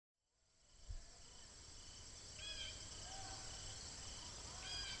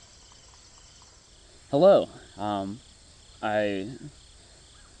Hello. I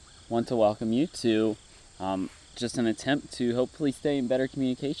want to welcome you to just an attempt to hopefully stay in better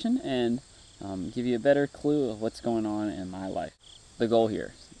communication and give you a better clue of what's going on in my life. The goal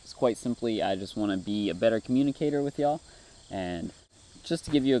here is quite simply, I just want to be a better communicator with y'all and just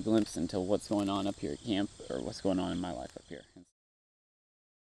to give you a glimpse into what's going on up here at camp, or what's going on in my life up here.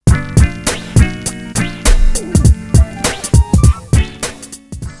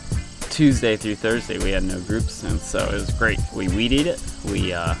 Tuesday through Thursday we had no groups, and so it was great. We weed eat it.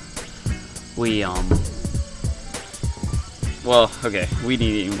 Weed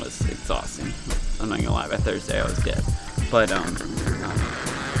eating was exhausting. I'm not gonna lie, by Thursday I was dead. But it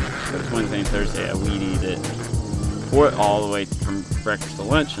was Wednesday and Thursday I weed eat it all the way from breakfast to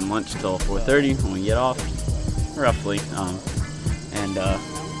lunch, and lunch till 4:30 when we get off, roughly.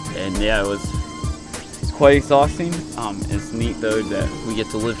 And yeah, it was quite exhausting. It's neat though that we get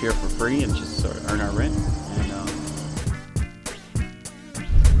to live here for free and just sort of earn our rent.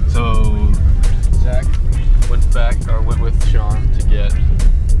 So Zach went with Sean to get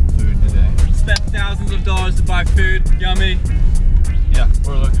food today. Spent thousands of dollars to buy food. Yummy. Yeah,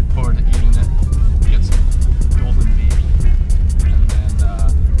 we're looking forward to eating it. Get some golden beef, and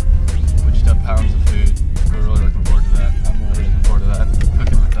then we just have pounds of food. We're really looking forward to that. I'm really looking forward to that.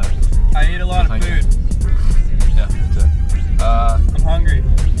 Cooking with that. I ate a lot of food. Yeah, that's it. I'm hungry.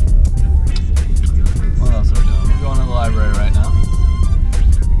 What else are we doing? We're going to the library right now.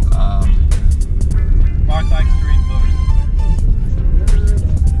 Mark likes to read books.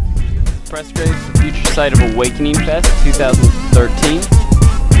 Press grade for future site of Awakening Fest 2013.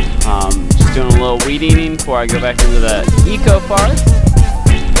 Just doing a little weed eating before I go back into the eco forest.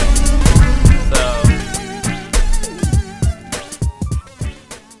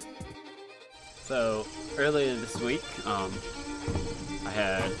 So earlier this week, I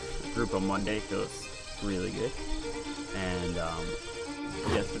had a group on Monday that was really good, and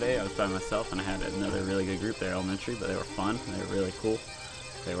yesterday I was by myself and I had another really good group. They're elementary, but they were fun. They were really cool.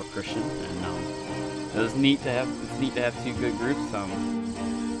 They were Christian, and it was neat to have. It's neat to have two good groups.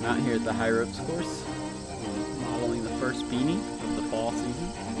 I'm out here at the High Ropes course, modeling the first beanie of the fall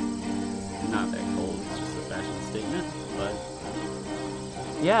season. Not that cold. It's just a fashion statement, but.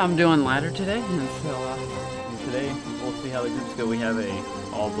 Yeah, I'm doing ladder today, and so today we'll see how the groups go. We have a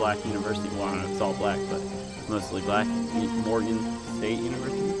all-black university. Well, I don't know if it's all black, but mostly black. Morgan State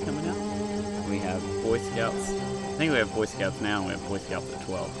University coming out. We have Boy Scouts. I think we have Boy Scouts now, and we have Boy Scouts at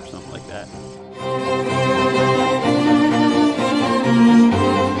 12 or something like that.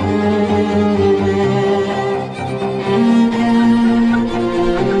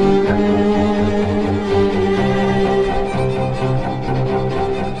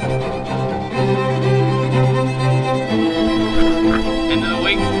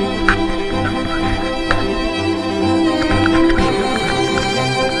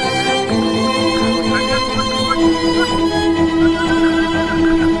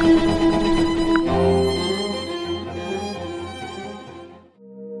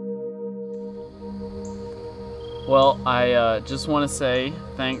 Well, I just want to say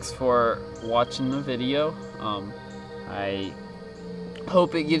thanks for watching the video. I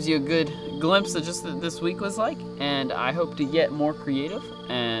hope it gives you a good glimpse of just what this week was like, and I hope to get more creative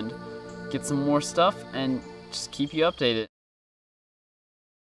and get some more stuff and just keep you updated.